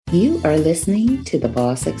You are listening to the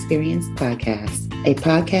Boss Experience Podcast, a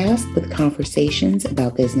podcast with conversations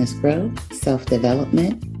about business growth,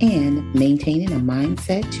 self-development, and maintaining a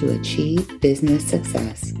mindset to achieve business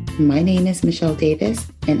success. My name is Michelle Davis,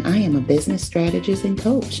 and I am a business strategist and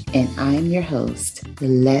coach, and I am your host.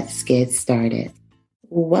 Let's get started.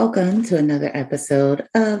 Welcome to another episode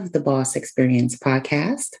of the Boss Experience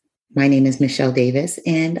Podcast. My name is Michelle Davis,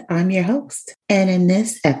 and I'm your host. And in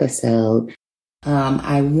this episode,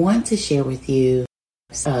 I want to share with you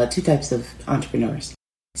two types of entrepreneurs.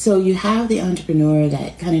 So you have the entrepreneur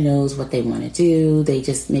that kind of knows what they want to do. They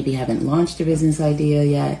just maybe haven't launched their business idea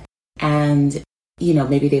yet. And,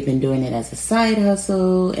 maybe they've been doing it as a side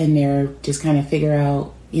hustle and they're just kind of figure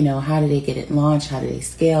out, how do they get it launched? How do they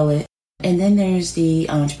scale it? And then there's the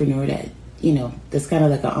entrepreneur that, that's kind of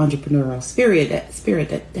like an entrepreneurial spirit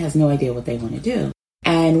that has no idea what they want to do.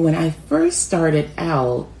 And when I first started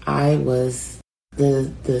out, I was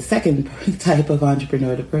the second type of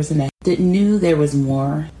entrepreneur, the person that knew there was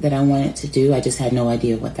more that I wanted to do. I just had no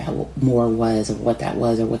idea what that more was or what that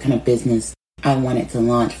was or what kind of business I wanted to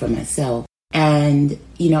launch for myself. And,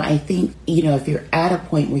 I think, if you're at a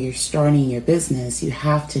point where you're starting your business, you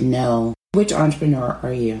have to know which entrepreneur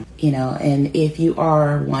are you, and if you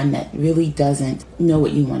are one that really doesn't know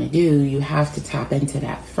what you want to do, you have to tap into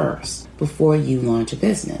that first before you launch a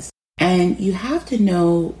business. And you have to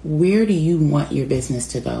know, where do you want your business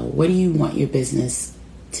to go? What do you want your business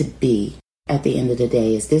to be at the end of the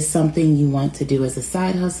day? Is this something you want to do as a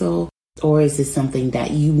side hustle? Or is this something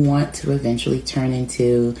that you want to eventually turn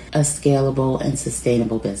into a scalable and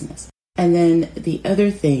sustainable business? And then the other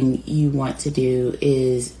thing you want to do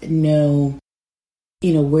is know,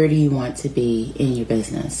 where do you want to be in your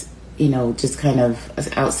business? Just kind of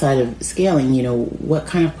outside of scaling, what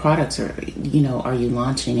kind of products are you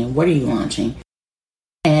launching and what are you launching?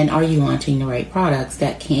 And are you launching the right products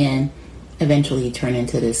that can eventually turn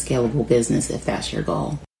into this scalable business if that's your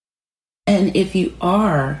goal? And if you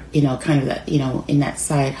are, kind of that, in that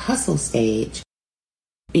side hustle stage,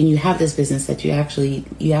 and you have this business that you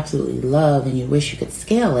absolutely love and you wish you could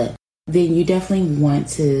scale it, then you definitely want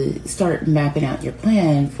to start mapping out your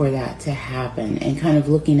plan for that to happen and kind of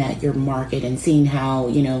looking at your market and seeing how,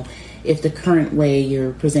 if the current way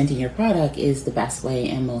you're presenting your product is the best way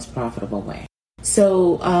and most profitable way.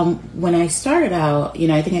 So when I started out,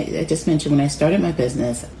 I think I just mentioned when I started my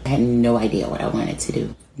business, I had no idea what I wanted to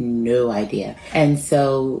do. No idea. And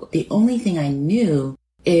so the only thing I knew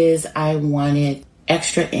is I wanted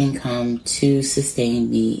extra income to sustain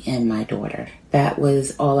me and my daughter. That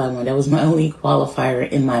was all I wanted. That was my only qualifier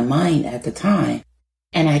in my mind at the time.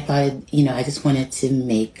 And I thought, I just wanted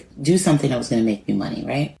to do something that was going to make me money,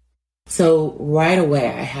 right? So right away,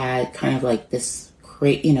 I had kind of like this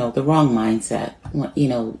great, the wrong mindset,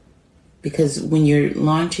 because when you're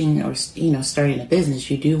launching or, starting a business,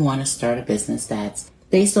 you do want to start a business that's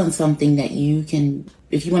based on something that you can,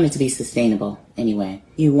 if you want it to be sustainable anyway,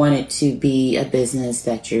 you want it to be a business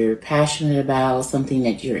that you're passionate about, something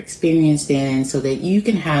that you're experienced in, so that you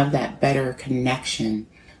can have that better connection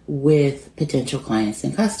with potential clients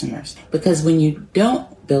and customers. Because when you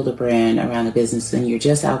don't build a brand around a business and you're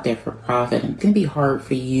just out there for profit, it can be hard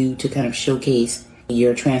for you to kind of showcase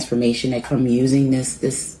your transformation that from using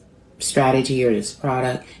this strategy or this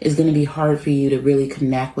product. Is going to be hard for you to really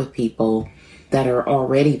connect with people that are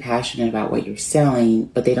already passionate about what you're selling,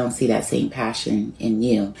 but they don't see that same passion in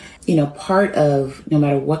you. Part of no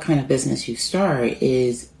matter what kind of business you start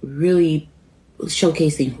is really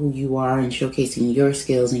showcasing who you are and showcasing your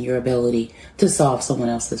skills and your ability to solve someone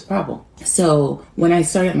else's problem. So when I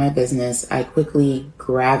started my business, I quickly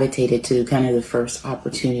gravitated to kind of the first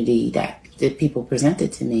opportunity that people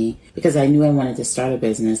presented to me because I knew I wanted to start a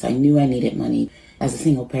business. I knew I needed money as a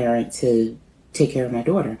single parent to take care of my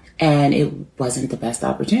daughter. And it wasn't the best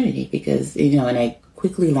opportunity because, and I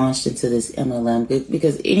quickly launched into this MLM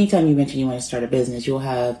because anytime you mention you want to start a business, you'll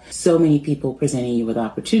have so many people presenting you with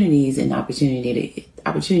opportunities, and the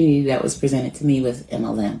opportunity that was presented to me was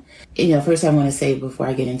MLM. First I want to say before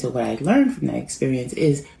I get into what I learned from that experience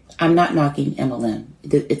is I'm not knocking MLM.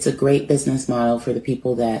 It's a great business model for the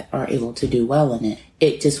people that are able to do well in it.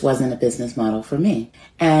 It just wasn't a business model for me.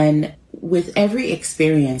 And with every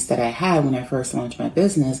experience that I had when I first launched my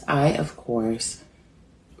business, I, of course,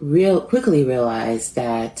 quickly realized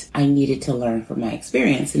that I needed to learn from my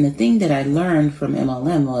experience. And the thing that I learned from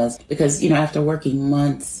MLM was because, after working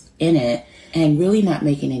months in it and really not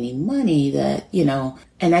making any money that,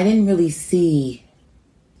 and I didn't really see,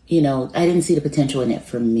 I didn't see the potential in it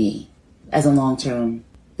for me as a long-term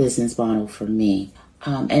business model for me.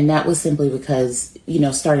 And that was simply because,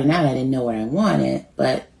 starting out, I didn't know what I wanted,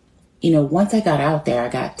 but once I got out there, I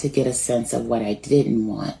got to get a sense of what I didn't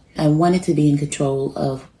want. I wanted to be in control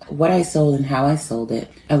of what I sold and how I sold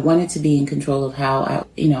it. I wanted to be in control of how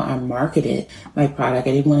I marketed my product.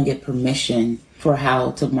 I didn't want to get permission for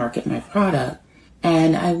how to market my product.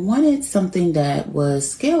 And I wanted something that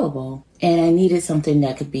was scalable, and I needed something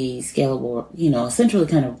that could be scalable, essentially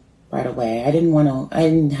kind of right away. I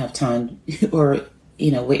didn't have time or,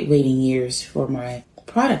 waiting years for my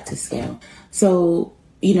product to scale. So,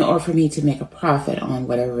 or for me to make a profit on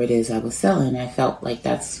whatever it is I was selling. I felt like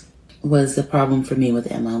was the problem for me with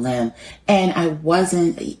MLM. And I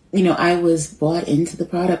wasn't, I was bought into the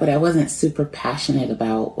product, but I wasn't super passionate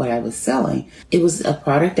about what I was selling. It was a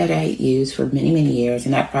product that I used for many, many years.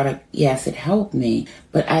 And that product, yes, it helped me.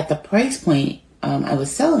 But at the price point I was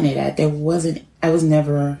selling it at, I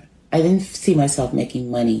didn't see myself making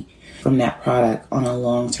money from that product on a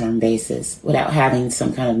long-term basis without having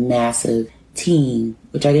some kind of massive team,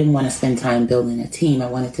 which I didn't want to spend time building a team. I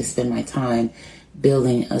wanted to spend my time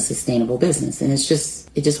building a sustainable business. And it just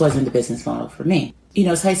wasn't the business model for me.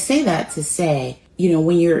 So I say that to say,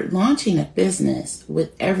 when you're launching a business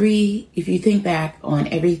if you think back on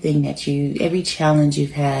every challenge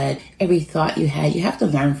you've had, every thought you had, you have to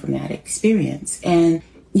learn from that experience. And,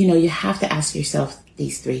 you have to ask yourself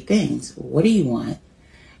these three things. What do you want?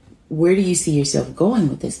 Where do you see yourself going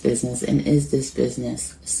with this business? And is this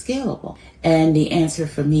business scalable? And the answer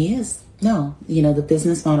for me is no. The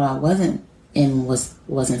business model I wasn't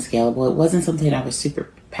scalable. It wasn't something I was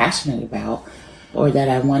super passionate about or that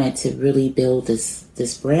I wanted to really build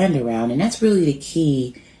this brand around. And that's really the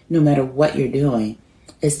key, no matter what you're doing,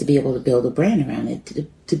 is to be able to build a brand around it,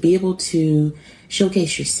 to be able to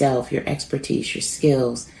showcase yourself, your expertise, your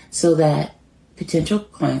skills, so that potential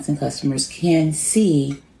clients and customers can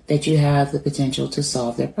see that you have the potential to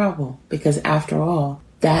solve their problem. Because after all,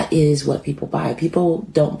 that is what people buy. People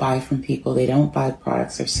don't buy from people. They don't buy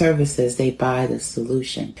products or services. They buy the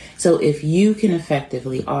solution. So if you can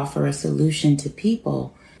effectively offer a solution to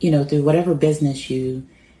people, through whatever business you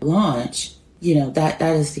launch, that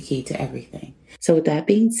is the key to everything. So with that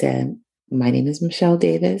being said, my name is Michelle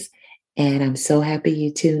Davis, and I'm so happy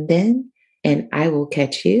you tuned in, and I will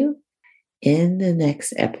catch you in the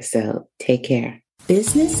next episode. Take care.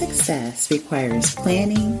 Business success requires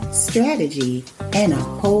planning, strategy, and a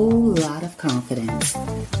whole lot of confidence.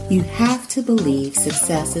 You have to believe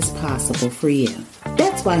success is possible for you.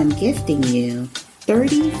 That's why I'm gifting you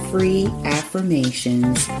 30 free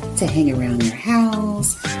affirmations to hang around your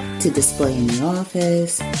house, to display in the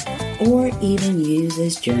office, or even use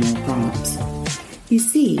as journal prompts. You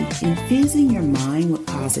see, infusing your mind with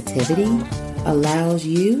positivity allows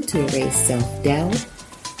you to erase self-doubt,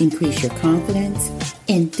 increase your confidence,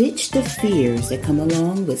 and ditch the fears that come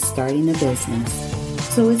along with starting a business.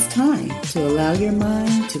 So it's time to allow your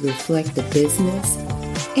mind to reflect the business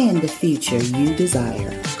and the future you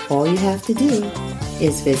desire. All you have to do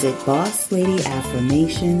is visit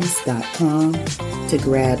BossLadyAffirmations.com to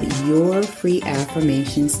grab your free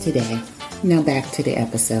affirmations today. Now back to the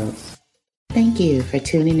episode. Thank you for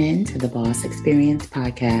tuning in to the Boss Experience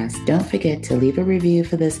Podcast. Don't forget to leave a review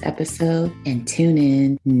for this episode and tune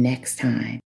in next time.